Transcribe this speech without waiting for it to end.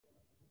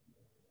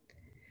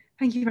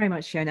Thank you very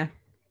much, Fiona.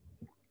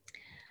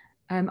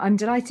 I'm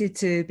delighted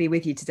to be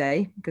with you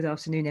today. Good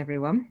afternoon,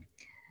 everyone.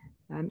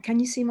 Can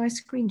you see my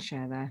screen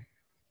share there?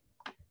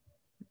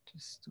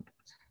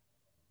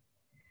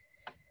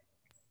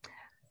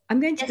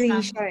 I'm going to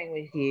be sharing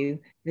with you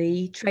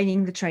the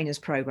Training the Trainers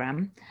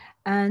programme,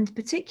 and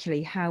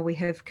particularly how we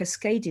have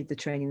cascaded the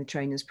Training the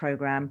Trainers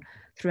programme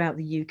throughout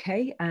the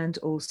UK and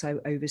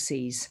also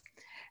overseas.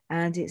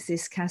 And it's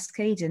this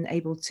cascade and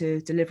able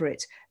to deliver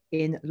it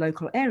in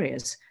local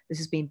areas. This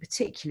has been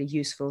particularly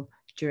useful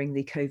during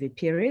the COVID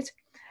period.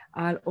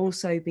 I'll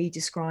also be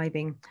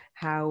describing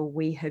how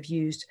we have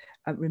used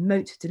a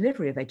remote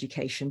delivery of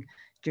education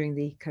during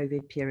the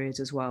COVID period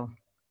as well.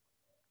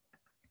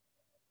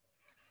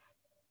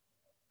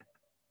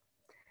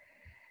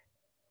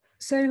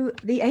 So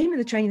the aim of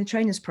the Training the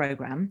Trainers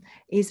programme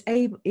is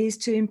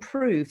to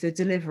improve the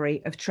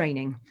delivery of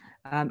training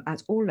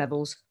at all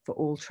levels for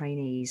all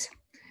trainees.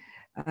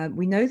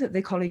 We know that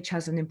the college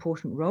has an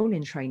important role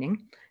in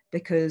training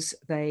because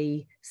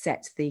they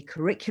set the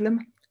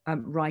curriculum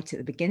right at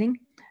the beginning,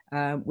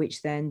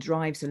 which then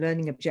drives the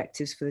learning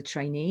objectives for the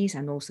trainees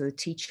and also the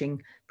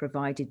teaching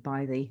provided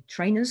by the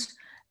trainers,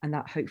 and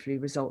that hopefully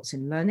results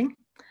in learning.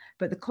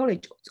 But the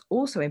college is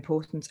also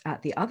important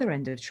at the other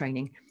end of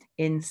training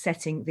in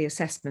setting the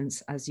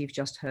assessments, as you've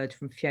just heard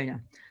from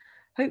Fiona.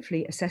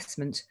 Hopefully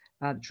assessment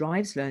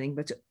drives learning,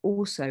 but it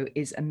also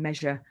is a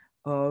measure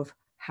of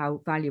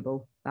how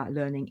valuable that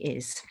learning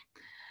is.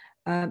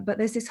 But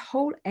there's this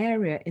whole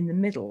area in the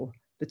middle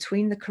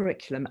between the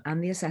curriculum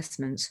and the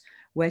assessments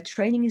where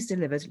training is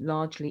delivered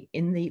largely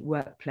in the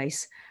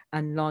workplace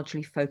and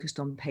largely focused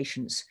on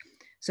patients.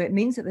 So it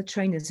means that the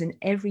trainers in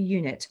every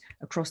unit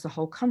across the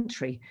whole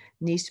country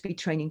needs to be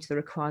training to the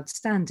required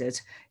standard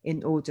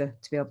in order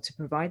to be able to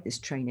provide this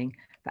training.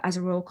 But as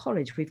a Royal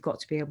College, we've got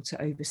to be able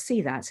to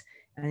oversee that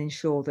and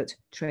ensure that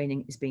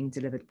training is being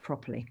delivered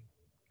properly.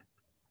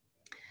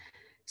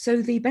 So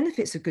the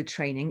benefits of good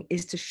training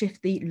is to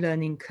shift the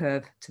learning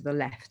curve to the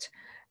left.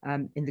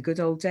 In the good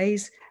old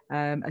days,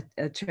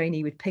 a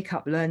trainee would pick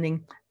up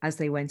learning as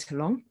they went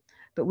along.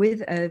 But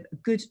with a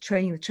good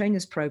Training the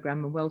Trainers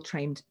programme and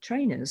well-trained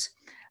trainers,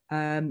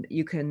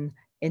 you can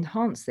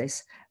enhance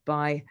this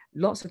by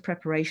lots of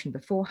preparation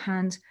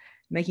beforehand,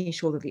 making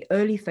sure that the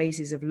early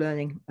phases of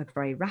learning are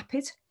very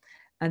rapid.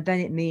 And then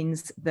it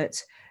means that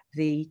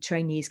the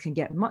trainees can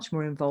get much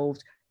more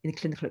involved in the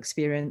clinical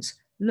experience,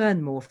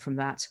 learn more from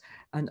that,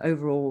 and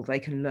overall they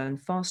can learn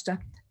faster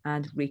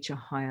and reach a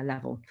higher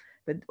level.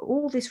 But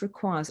all this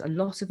requires a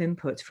lot of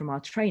input from our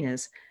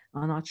trainers,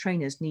 and our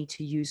trainers need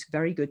to use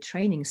very good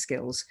training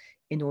skills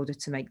in order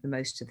to make the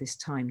most of this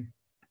time.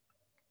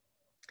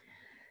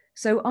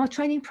 So our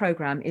training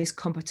programme is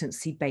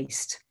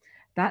competency-based.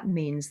 That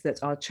means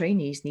that our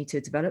trainees need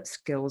to develop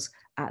skills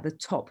at the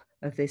top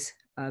of this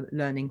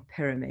learning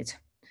pyramid.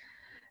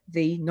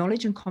 The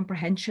knowledge and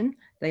comprehension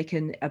they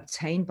can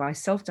obtain by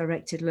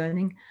self-directed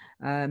learning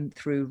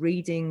through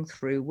reading,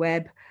 through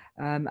web,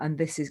 and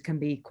this can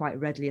be quite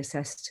readily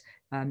assessed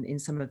in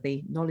some of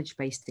the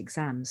knowledge-based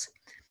exams.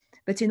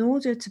 But in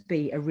order to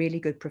be a really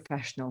good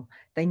professional,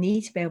 they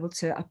need to be able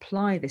to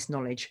apply this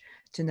knowledge,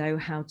 to know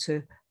how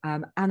to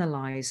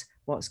analyse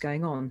what's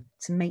going on,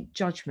 to make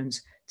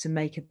judgments, to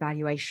make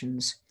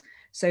evaluations.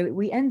 So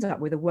we end up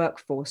with a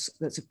workforce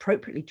that's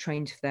appropriately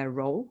trained for their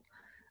role,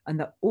 and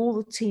that all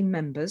the team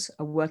members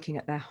are working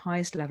at their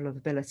highest level of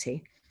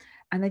ability.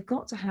 And they've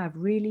got to have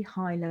really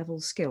high level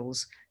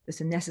skills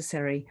that are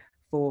necessary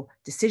for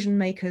decision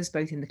makers,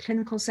 both in the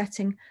clinical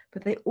setting,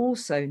 but they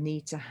also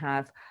need to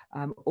have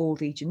all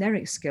the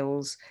generic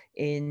skills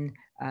in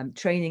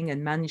training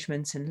and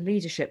management and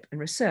leadership and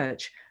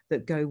research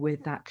that go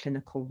with that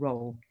clinical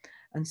role.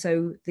 And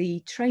so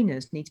the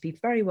trainers need to be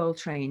very well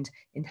trained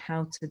in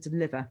how to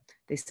deliver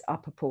this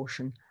upper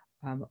portion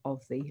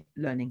of the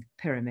learning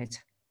pyramid.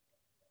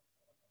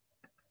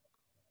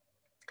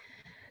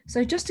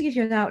 So just to give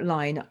you an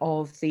outline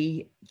of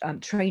the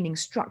training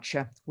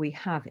structure we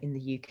have in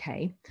the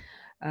UK,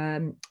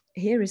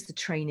 here is the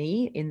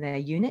trainee in their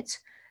unit.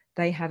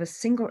 They have a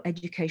single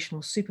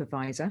educational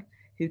supervisor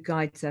who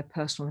guides their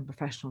personal and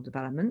professional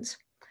development.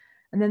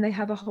 And then they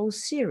have a whole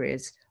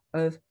series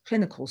of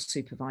clinical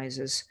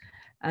supervisors.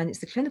 And it's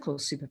the clinical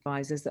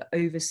supervisors that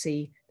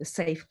oversee the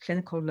safe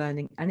clinical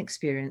learning and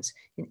experience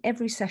in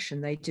every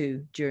session they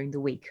do during the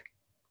week.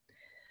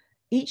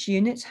 Each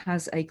unit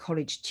has a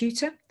college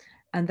tutor,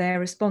 and they're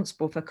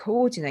responsible for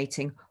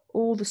coordinating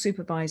all the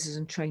supervisors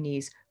and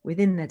trainees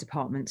within their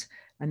department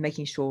and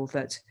making sure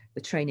that the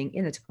training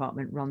in the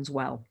department runs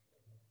well.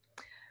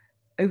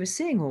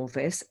 Overseeing all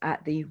this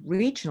at the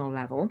regional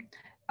level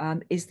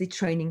is the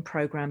training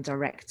programme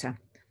director.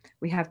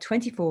 We have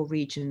 24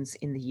 regions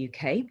in the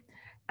UK,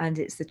 and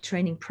it's the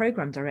training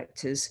programme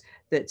directors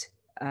that,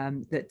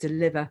 that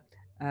deliver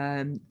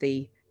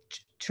the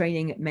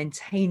training,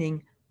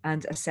 maintaining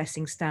and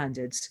assessing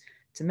standards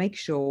to make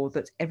sure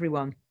that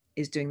everyone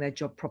is doing their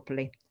job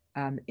properly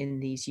in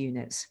these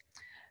units.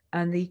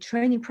 And the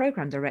training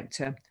programme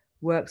director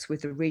works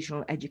with the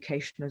regional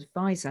education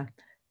advisor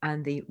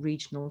and the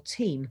regional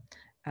team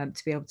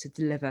to be able to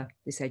deliver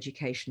this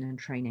education and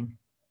training.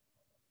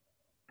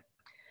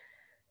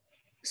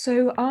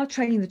 So our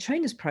Training the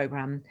Trainers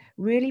program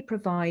really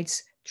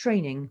provides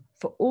training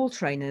for all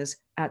trainers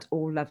at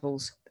all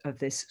levels of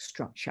this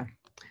structure.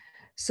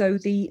 So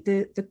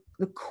the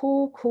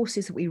core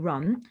courses that we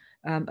run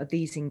are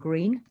these in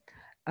green.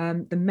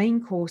 The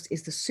main course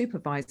is the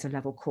supervisor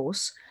level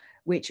course,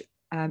 which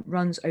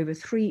runs over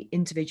 3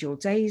 individual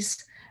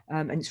days,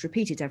 and it's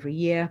repeated every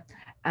year.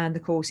 And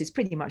the course is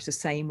pretty much the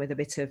same with a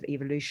bit of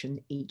evolution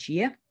each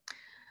year.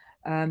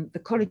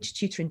 The College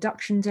Tutor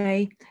Induction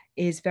Day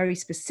is very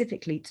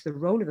specifically to the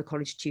role of the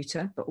college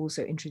tutor, but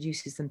also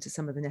introduces them to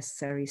some of the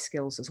necessary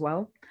skills as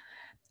well.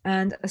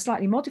 And a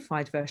slightly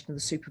modified version of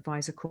the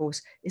supervisor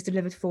course is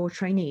delivered for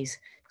trainees,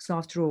 because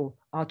after all,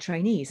 our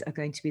trainees are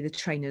going to be the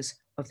trainers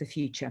of the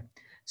future.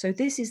 So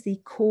this is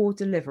the core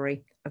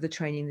delivery of the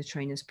Training the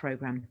Trainers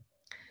program.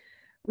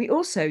 We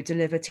also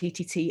deliver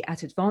TTT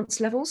at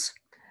advanced levels.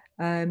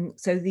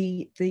 So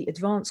the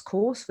advanced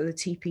course for the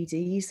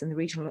TPDs and the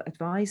regional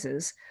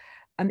advisors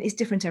is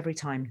different every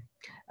time.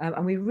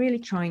 And we're really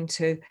trying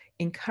to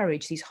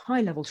encourage these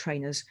high-level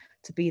trainers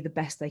to be the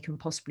best they can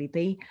possibly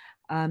be,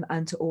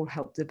 and to all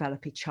help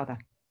develop each other.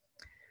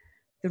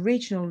 The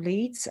regional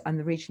leads and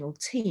the regional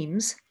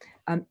teams,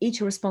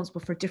 each are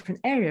responsible for a different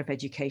area of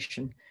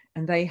education,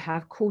 and they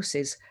have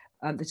courses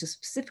that are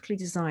specifically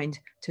designed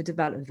to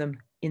develop them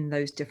in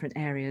those different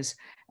areas.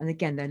 And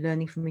again, they're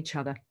learning from each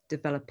other,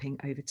 developing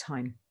over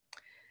time.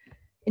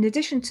 In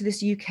addition to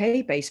this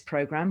UK-based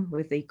programme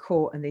with the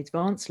core and the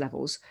advanced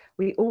levels,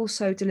 we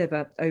also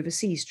deliver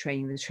overseas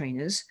Training the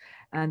Trainers,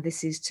 and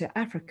this is to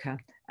Africa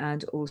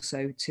and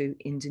also to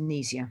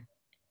Indonesia.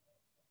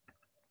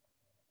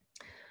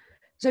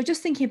 So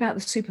just thinking about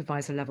the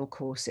supervisor level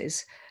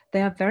courses,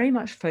 they are very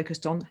much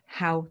focused on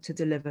how to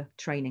deliver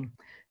training.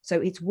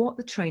 So it's what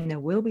the trainer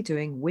will be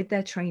doing with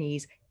their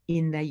trainees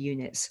in their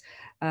units.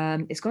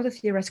 It's got a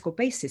theoretical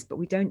basis, but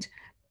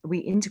we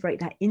integrate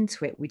that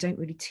into it. We don't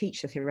really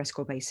teach the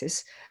theoretical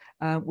basis.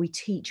 We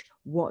teach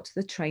what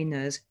the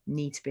trainers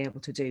need to be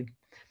able to do.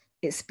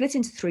 It's split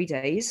into 3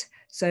 days.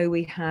 So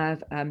we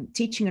have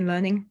teaching and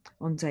learning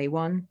on day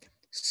 1,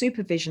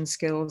 supervision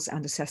skills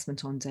and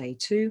assessment on day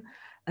 2.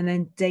 And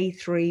then day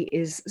 3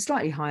 is a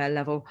slightly higher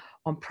level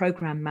on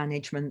program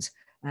management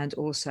and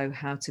also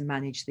how to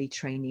manage the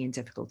trainee in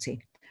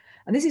difficulty.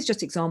 And this is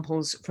just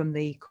examples from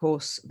the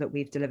course that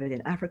we've delivered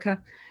in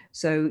Africa.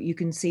 So you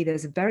can see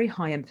there's a very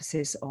high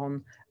emphasis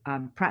on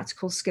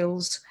practical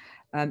skills.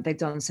 They've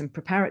done some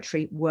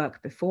preparatory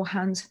work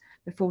beforehand,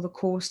 before the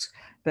course,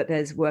 but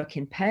there's work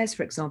in pairs,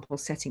 for example,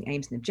 setting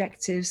aims and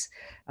objectives.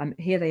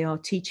 Here they are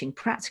teaching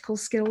practical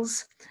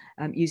skills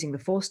using the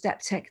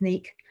 4-step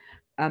technique.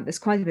 There's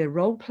quite a bit of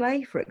role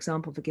play, for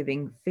example, for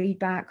giving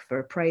feedback,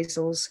 for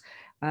appraisals.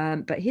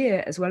 But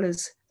here, as well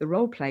as the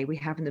role play, we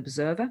have an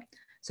observer.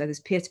 So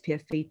there's peer-to-peer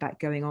feedback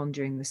going on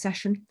during the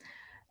session.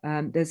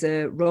 There's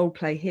a role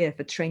play here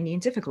for trainee in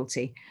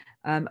difficulty,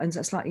 and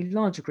a slightly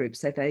larger group,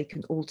 so they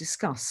can all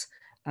discuss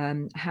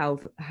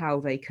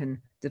how they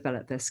can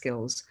develop their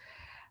skills.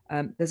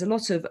 There's a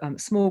lot of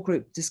small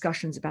group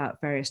discussions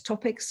about various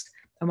topics.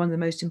 And one of the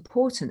most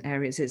important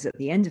areas is at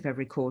the end of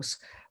every course,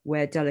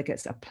 where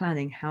delegates are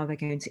planning how they're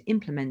going to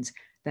implement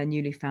their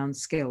newly found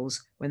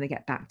skills when they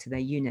get back to their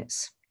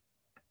units.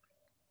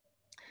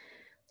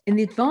 In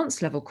the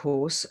advanced level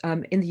course,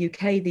 in the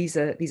UK, these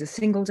are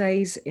single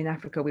days. In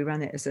Africa, we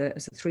ran it as a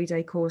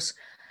 3-day course.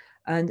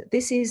 And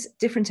this is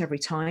different every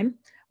time.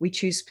 We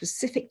choose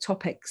specific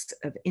topics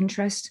of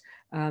interest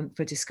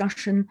for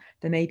discussion.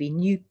 There may be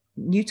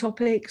new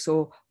topics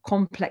or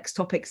complex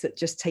topics that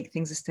just take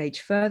things a stage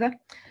further.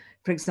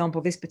 For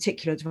example, this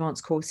particular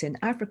advanced course in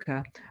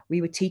Africa,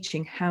 we were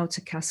teaching how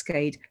to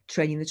cascade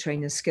Training the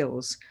Trainers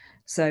skills.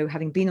 So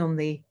having been on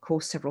the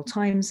course several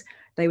times,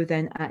 they were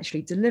then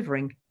actually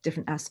delivering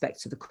different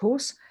aspects of the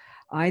course.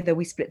 Either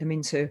we split them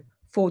into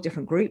 4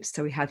 different groups.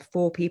 So we had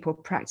 4 people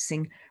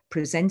practicing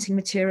presenting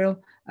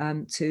material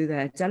to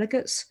their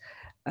delegates.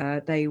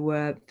 They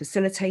were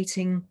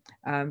facilitating,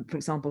 for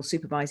example,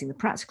 supervising the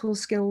practical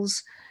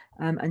skills.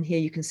 And here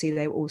you can see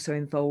they were also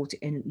involved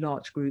in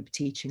large group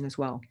teaching as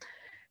well.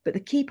 But the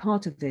key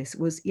part of this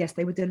was, yes,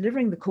 they were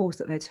delivering the course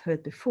that they'd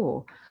heard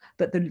before,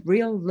 but the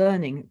real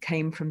learning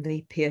came from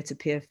the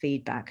peer-to-peer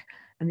feedback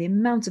and the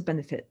amount of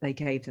benefit they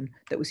gave them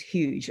that was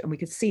huge. And we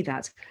could see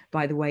that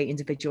by the way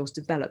individuals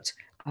developed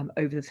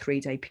over the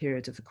 3-day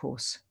period of the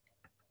course.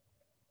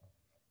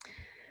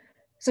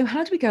 So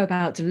how do we go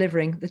about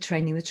delivering the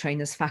Training the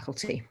Trainers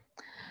faculty?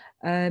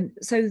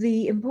 So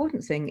the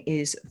important thing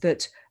is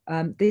that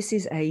this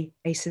is a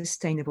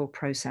sustainable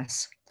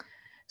process.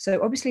 So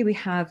obviously we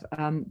have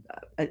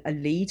a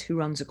lead who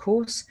runs a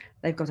course.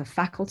 They've got a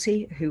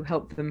faculty who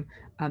help them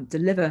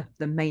deliver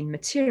the main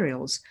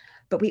materials,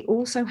 but we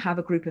also have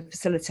a group of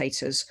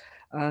facilitators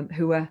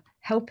who are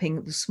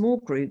helping the small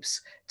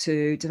groups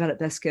to develop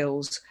their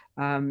skills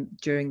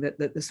during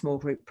the small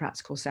group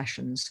practical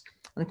sessions.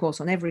 And of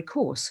course, on every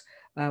course,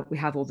 we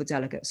have all the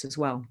delegates as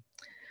well.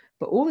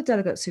 But all the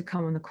delegates who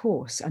come on the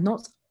course are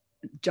not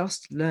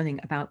just learning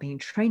about being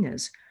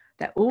trainers,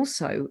 they're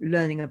also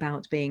learning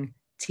about being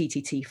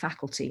TTT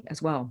faculty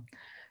as well.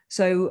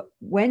 So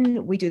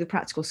when we do the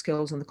practical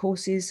skills on the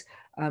courses,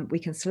 we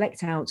can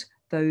select out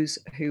those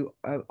who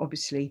are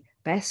obviously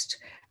best,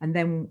 and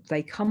then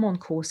they come on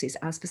courses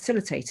as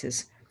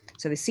facilitators.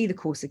 So they see the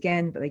course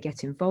again, but they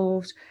get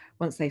involved.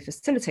 Once they've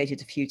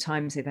facilitated a few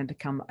times, they then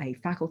become a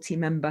faculty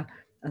member,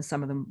 and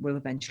some of them will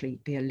eventually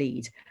be a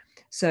lead.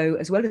 So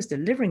as well as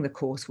delivering the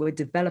course, we're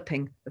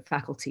developing the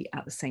faculty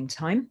at the same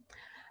time.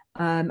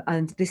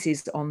 And this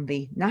is on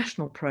the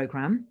national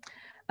programme.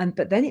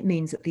 But then it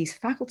means that these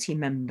faculty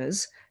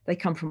members, they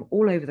come from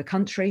all over the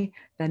country,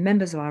 they're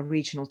members of our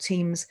regional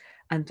teams,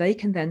 and they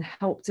can then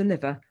help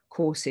deliver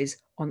courses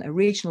on a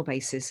regional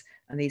basis.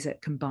 And these are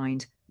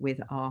combined with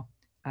our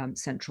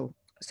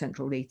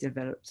centrally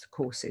developed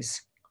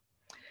courses.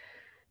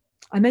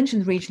 I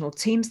mentioned the regional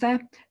teams there.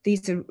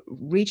 These are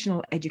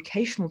regional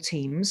educational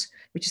teams,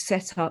 which are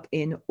set up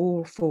in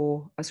all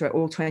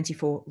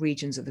 24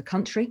 regions of the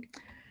country.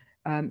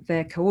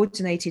 They're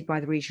coordinated by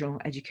the regional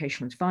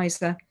educational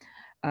advisor.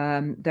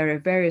 There are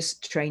various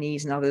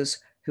trainees and others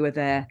who are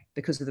there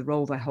because of the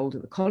role they hold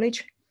at the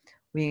college.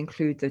 We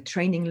include the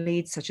training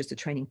leads, such as the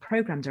training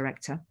program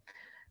director.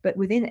 But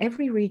within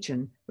every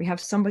region, we have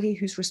somebody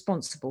who's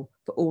responsible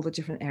for all the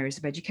different areas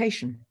of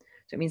education.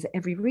 So it means that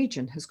every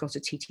region has got a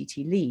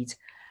TTT lead.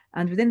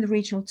 And within the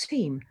regional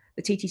team,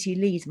 the TTT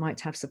lead might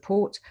have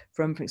support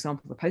from, for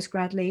example, the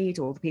postgrad lead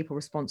or the people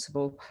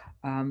responsible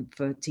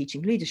for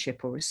teaching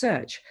leadership or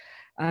research.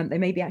 They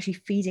may be actually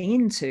feeding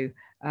into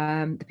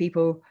the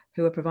people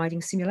who are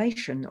providing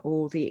simulation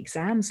or the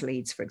exams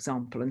leads, for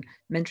example, and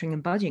mentoring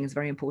and budgeting is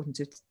very important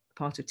to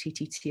part of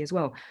TTT as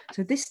well.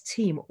 So this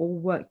team all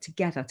work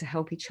together to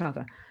help each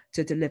other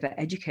to deliver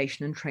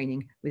education and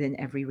training within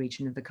every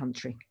region of the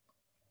country.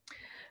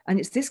 And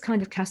it's this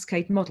kind of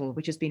cascade model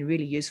which has been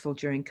really useful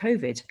during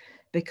COVID,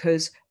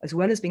 because as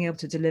well as being able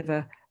to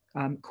deliver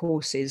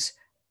courses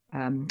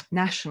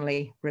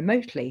nationally,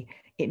 remotely,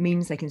 it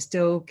means they can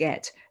still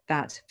get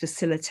that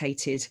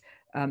facilitated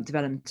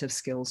development of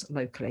skills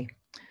locally.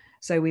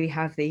 So we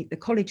have the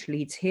college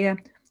leads here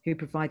who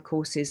provide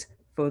courses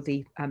for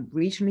the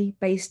regionally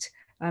based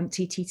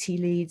TTT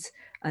leads,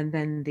 and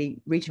then the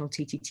regional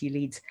TTT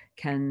leads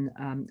can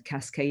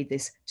cascade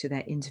this to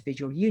their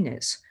individual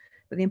units.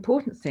 But the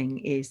important thing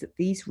is that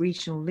these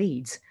regional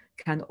leads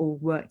can all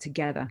work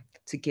together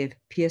to give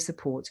peer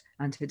support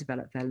and to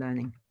develop their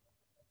learning.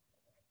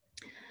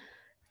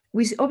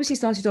 We obviously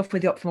started off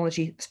with the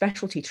ophthalmology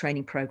specialty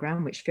training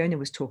program, which Fiona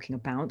was talking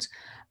about,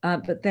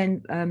 but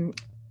then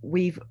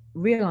we've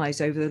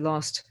realized over the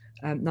last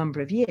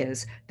number of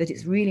years that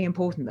it's really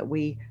important that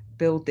we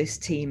build this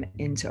team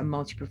into a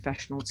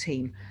multi-professional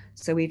team.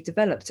 So we've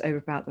developed over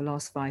about the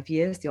last 5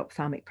 years the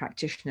ophthalmic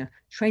practitioner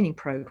training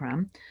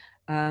program.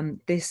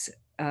 This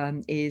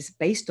is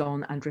based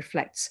on and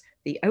reflects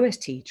the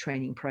OST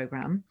training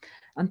program.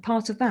 And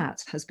part of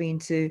that has been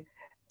to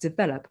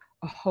develop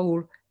a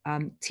whole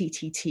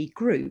TTT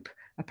group,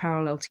 a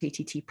parallel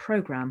TTT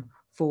program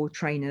for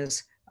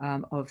trainers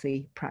of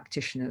the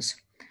practitioners.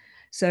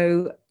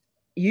 So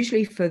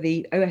usually for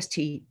the OST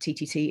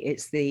TTT,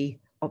 it's the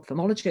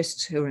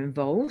ophthalmologists who are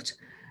involved.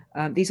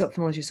 These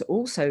ophthalmologists are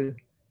also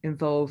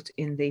involved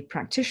in the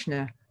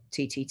practitioner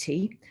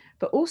TTT,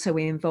 but also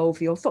we involve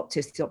the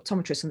orthoptists, the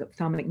optometrists and the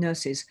ophthalmic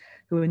nurses,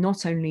 who are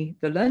not only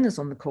the learners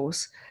on the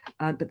course,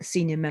 but the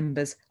senior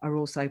members are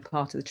also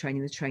part of the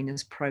Training the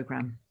Trainers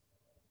program.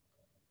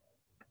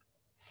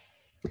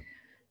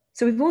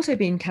 So we've also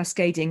been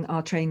cascading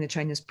our Training the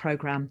Trainers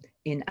program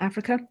in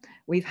Africa.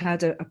 We've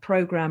had a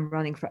program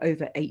running for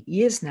over 8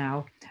 years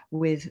now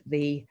with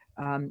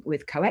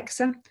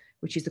COEXA,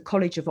 which is the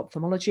College of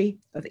Ophthalmology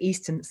of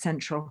Eastern,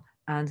 Central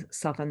and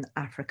Southern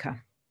Africa.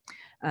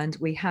 And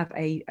we have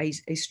a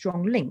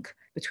strong link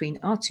between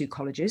our two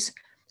colleges,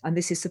 and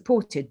this is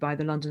supported by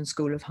the London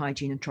School of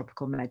Hygiene and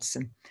Tropical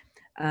Medicine.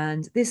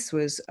 And this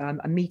was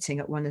a meeting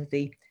at one of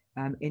the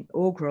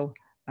inaugural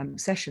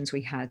sessions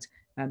we had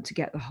to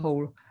get the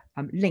whole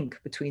link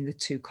between the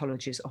two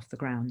colleges off the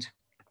ground.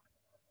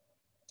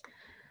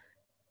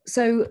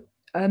 So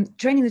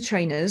Training the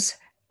Trainers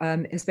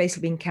has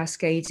basically been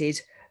cascaded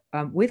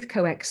with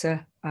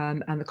COEXA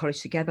and the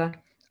college together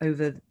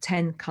over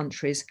 10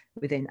 countries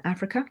within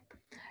Africa.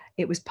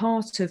 It was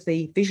part of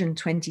the Vision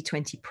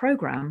 2020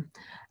 program,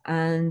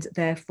 and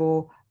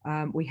therefore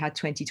we had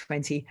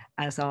 2020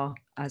 as our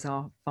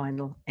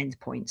final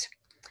endpoint.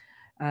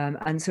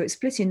 And so it's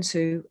split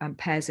into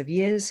pairs of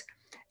years.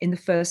 In the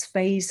first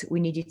phase, we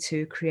needed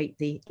to create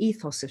the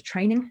ethos of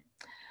training.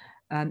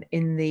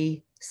 In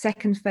the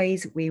second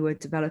phase, we were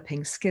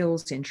developing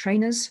skills in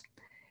trainers.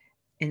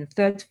 In the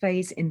third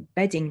phase,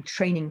 embedding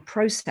training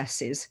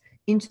processes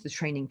into the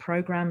training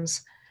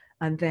programs.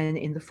 And then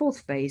in the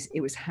fourth phase,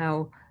 it was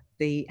how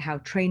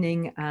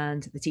training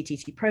and the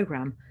TTT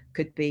program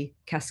could be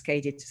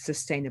cascaded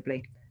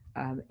sustainably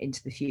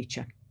into the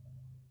future.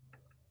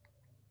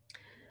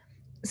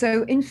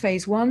 So in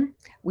phase one,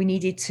 we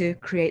needed to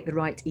create the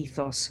right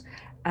ethos.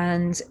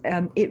 And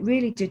it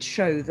really did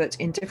show that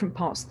in different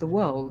parts of the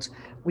world,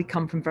 we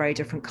come from very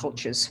different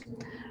cultures.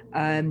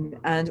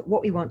 And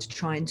what we want to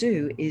try and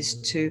do is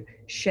to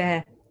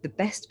share the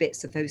best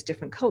bits of those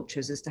different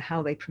cultures as to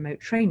how they promote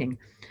training.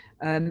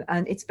 And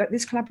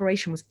this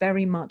collaboration was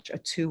very much a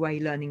two-way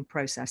learning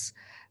process.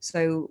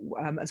 So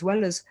as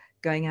well as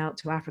going out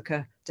to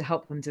Africa to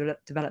help them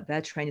develop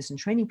their trainers and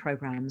training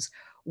programs,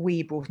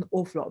 we brought an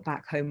awful lot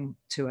back home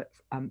to it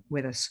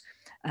with us.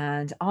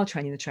 And our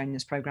Training the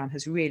Trainers program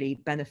has really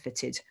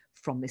benefited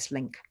from this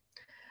link.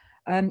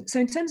 So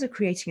in terms of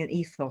creating an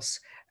ethos,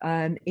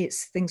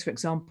 it's things, for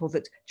example,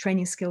 that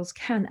training skills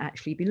can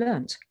actually be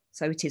learnt.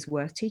 So it is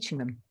worth teaching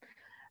them.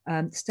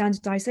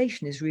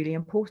 Standardization is really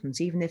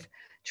important. Even if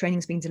training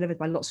is being delivered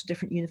by lots of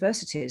different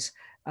universities,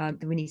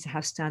 then we need to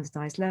have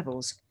standardized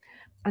levels.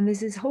 And there's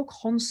this whole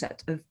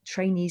concept of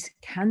trainees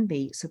can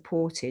be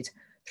supported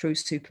through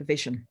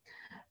supervision.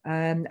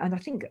 And I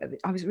think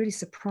I was really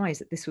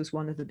surprised that this was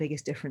one of the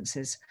biggest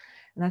differences.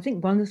 And I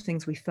think one of the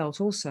things we felt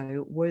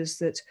also was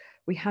that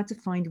we had to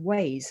find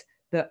ways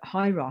that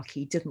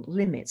hierarchy didn't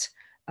limit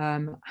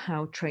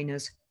how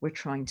trainers were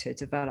trying to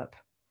develop.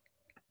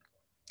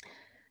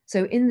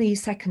 So in the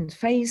second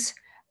phase,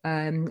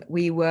 it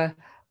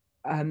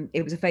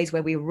was a phase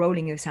where we were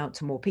rolling this out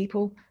to more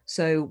people.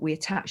 So we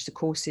attached the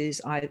courses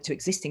either to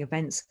existing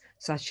events,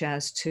 such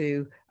as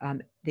to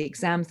the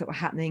exams that were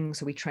happening.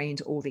 So we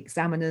trained all the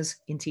examiners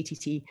in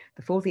TTT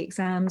before the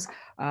exams.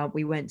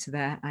 We went to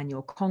their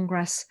annual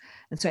congress.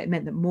 And so it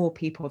meant that more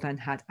people then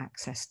had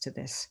access to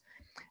this.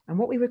 And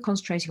what we were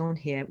concentrating on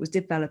here was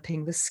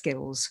developing the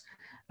skills.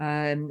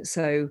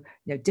 So,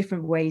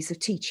 different ways of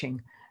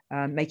teaching,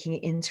 making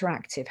it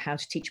interactive, how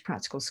to teach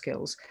practical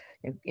skills,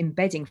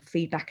 embedding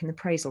feedback and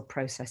appraisal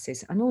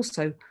processes, and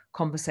also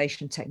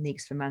conversation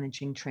techniques for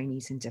managing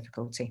trainees in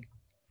difficulty.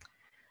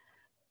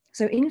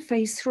 So in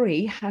phase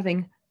 3,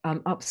 having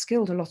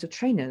upskilled a lot of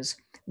trainers,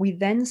 we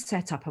then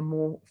set up a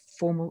more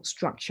formal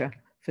structure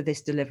for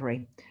this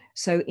delivery.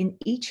 So in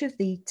each of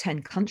the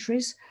 10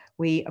 countries,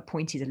 we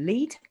appointed a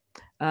lead.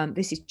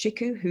 This is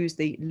Chiku, who's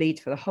the lead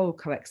for the whole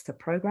COEXTA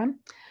program.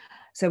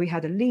 So we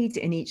had a lead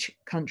in each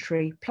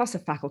country, plus a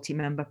faculty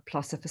member,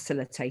 plus a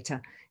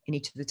facilitator in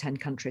each of the 10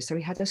 countries. So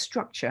we had a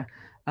structure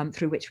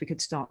through which we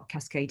could start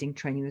cascading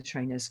training the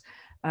trainers.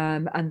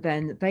 And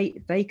then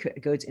they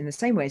could, in the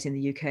same way as in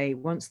the UK,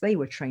 once they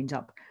were trained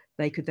up,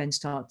 they could then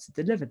start to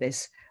deliver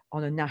this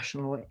on a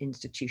national or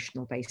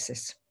institutional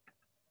basis.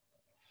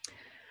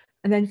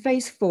 And then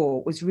phase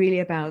 4 was really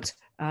about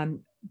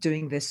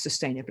doing this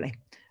sustainably.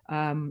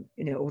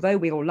 Although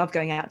we all love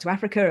going out to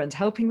Africa and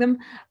helping them,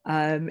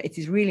 it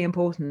is really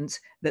important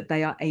that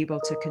they are able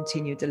to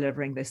continue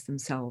delivering this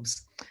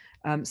themselves.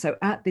 So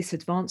at this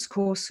advanced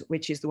course,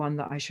 which is the one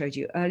that I showed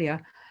you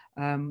earlier,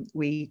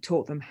 we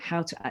taught them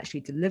how to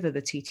actually deliver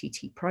the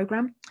TTT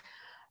program.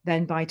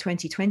 Then by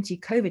 2020,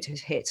 COVID had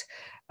hit.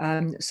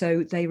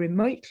 So they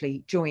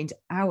remotely joined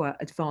our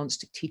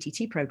advanced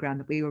TTT program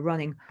that we were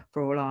running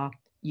for all our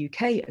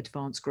UK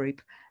advanced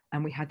group,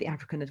 and we had the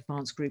African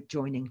advanced group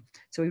joining.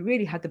 So we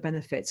really had the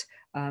benefit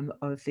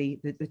of the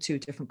two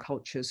different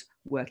cultures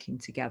working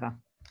together.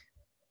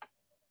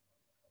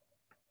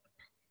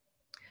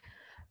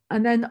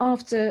 And then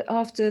after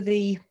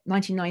the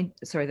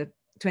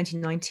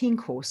 2019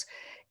 course,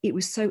 it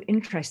was so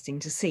interesting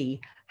to see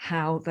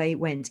how they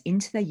went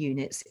into their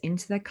units,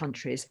 into their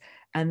countries,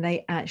 and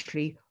they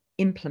actually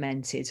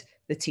implemented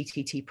the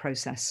TTT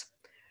process.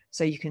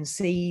 So you can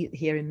see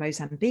here in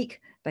Mozambique,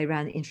 they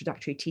ran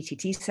introductory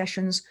TTT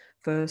sessions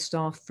for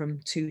staff from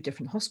 2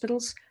 different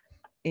hospitals.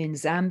 In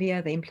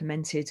Zambia, they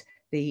implemented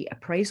the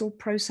appraisal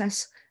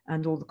process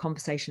and all the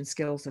conversation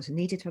skills that are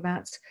needed for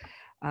that.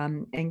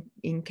 And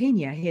in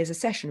Kenya, here's a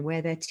session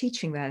where they're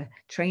teaching their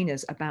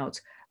trainers about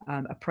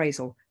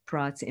appraisal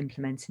prior to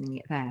implementing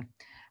it there.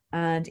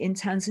 And in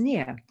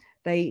Tanzania,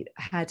 they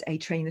had a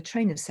train the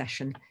trainer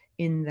session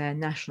in their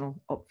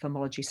National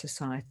Ophthalmology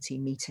Society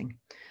meeting.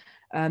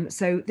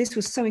 So this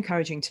was so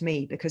encouraging to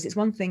me, because it's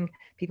one thing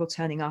people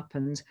turning up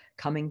and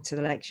coming to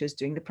the lectures,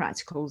 doing the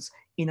practicals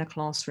in a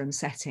classroom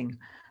setting.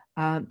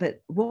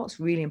 But what's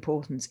really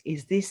important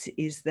is this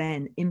is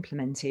then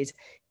implemented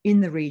in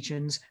the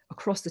regions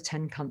across the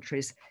 10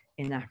 countries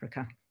in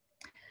Africa.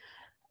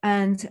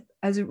 And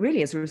as a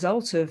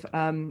result of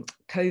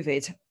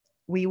COVID,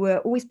 we were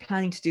always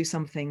planning to do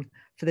something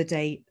for the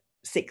day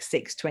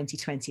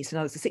 6/6/2020. So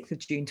that was the 6th of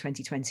June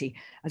 2020,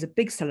 as a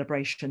big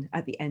celebration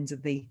at the end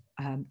of the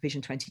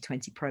Vision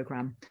 2020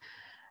 program.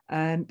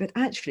 But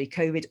actually,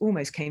 COVID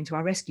almost came to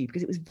our rescue,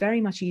 because it was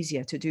very much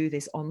easier to do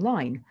this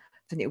online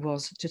than it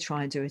was to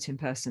try and do it in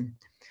person.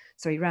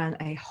 So we ran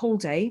a whole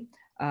day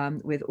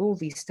with all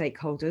these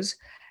stakeholders,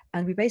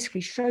 and we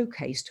basically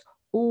showcased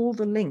all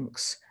the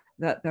links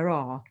that there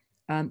are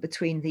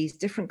between these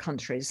different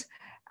countries,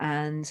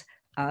 and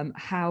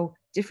how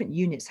different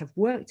units have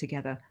worked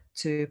together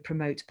to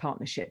promote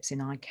partnerships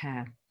in eye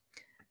care.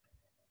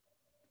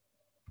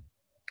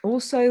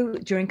 Also,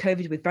 during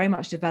COVID, we've very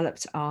much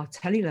developed our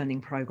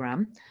telelearning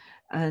program.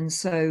 And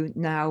so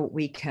now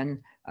we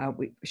can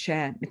we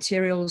share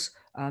materials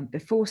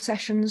before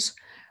sessions.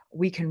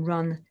 We can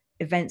run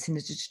events in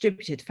a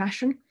distributed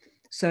fashion.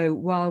 So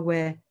while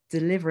we're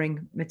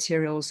delivering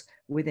materials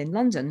within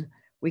London,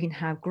 we can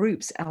have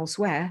groups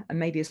elsewhere, and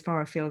maybe as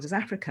far afield as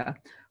Africa,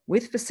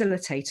 with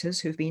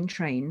facilitators who've been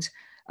trained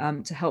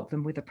to help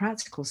them with the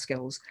practical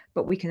skills,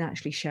 but we can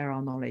actually share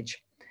our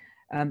knowledge.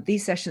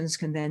 These sessions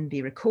can then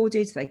be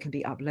recorded, they can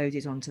be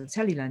uploaded onto the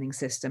telelearning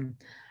system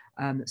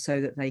so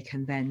that they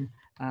can then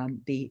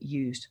be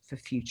used for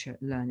future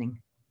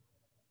learning.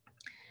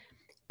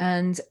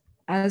 And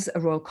as a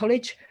Royal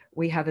College,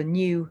 we have a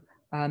new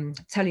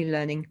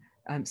telelearning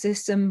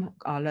system,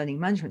 our learning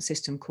management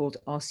system called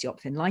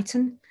AIOC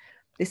Enlighten.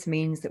 This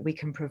means that we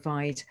can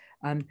provide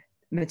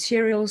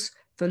materials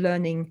for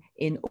learning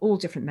in all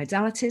different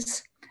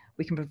modalities.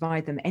 We can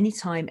provide them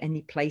anytime,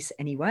 any place,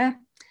 anywhere.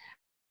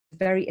 A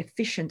very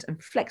efficient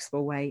and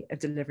flexible way of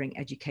delivering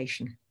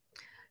education.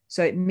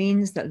 So it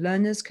means that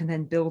learners can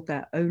then build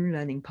their own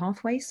learning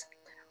pathways,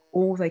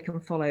 or they can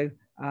follow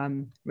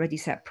ready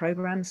set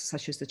programs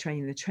such as the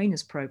Training the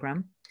Trainers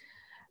program.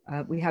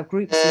 We have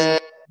groups of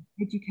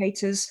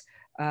educators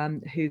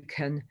who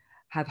can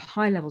have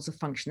high levels of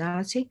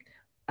functionality,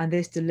 and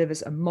this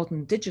delivers a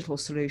modern digital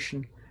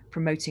solution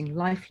promoting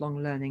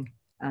lifelong learning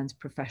and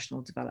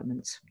professional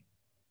development.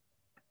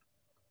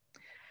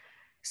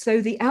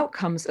 So the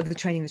outcomes of the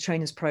Training the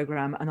Trainers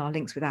program and our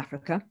links with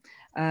Africa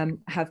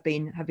have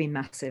been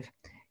massive.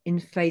 In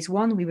phase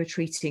 1, we were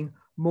treating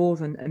more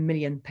than 1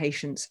 million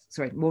patients,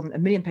 more than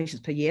 1 million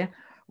patients per year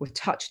were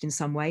touched in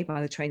some way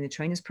by the Training the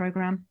Trainers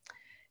program.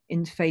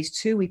 In phase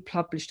 2, we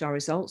published our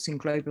results in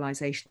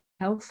Globalization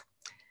Health.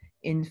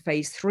 In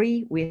phase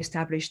 3, we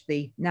established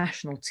the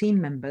national team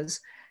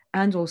members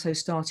and also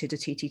started a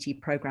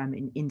TTT program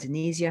in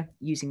Indonesia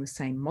using the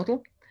same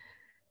model.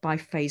 By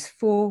phase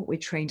 4, we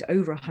trained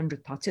over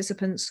 100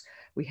 participants.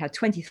 We had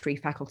 23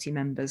 faculty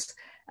members,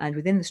 and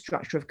within the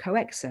structure of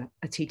COEXA,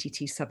 a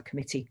TTT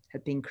subcommittee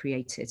had been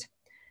created.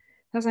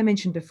 As I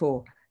mentioned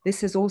before, this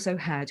has also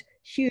had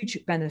huge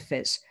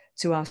benefits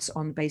to us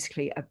on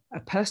basically a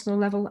personal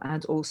level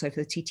and also for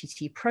the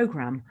TTT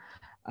program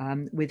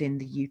within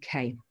the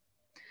UK.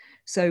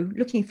 So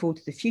looking forward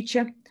to the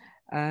future,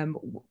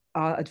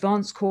 our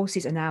advanced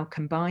courses are now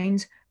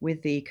combined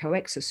with the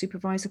COEXA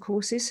supervisor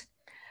courses.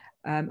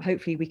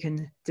 Hopefully we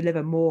can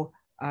deliver more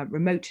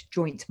remote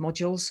joint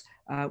modules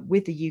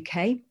with the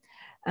UK.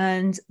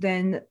 And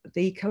then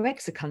the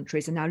COEXA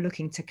countries are now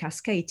looking to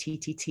cascade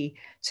TTT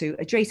to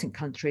adjacent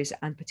countries,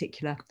 and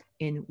particular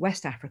in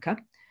West Africa.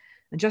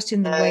 And just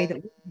in the way that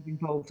we've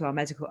involved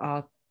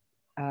our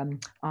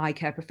eye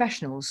care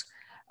professionals,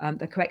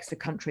 the COEXA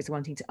countries are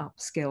wanting to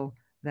upskill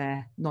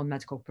their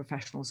non-medical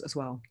professionals as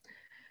well.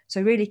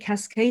 So really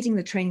cascading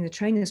the Training the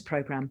Trainers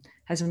program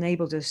has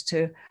enabled us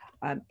to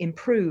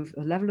improve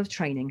the level of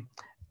training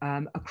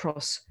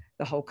across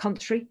the whole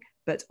country,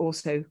 but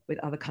also with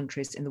other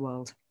countries in the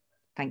world.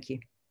 Thank you.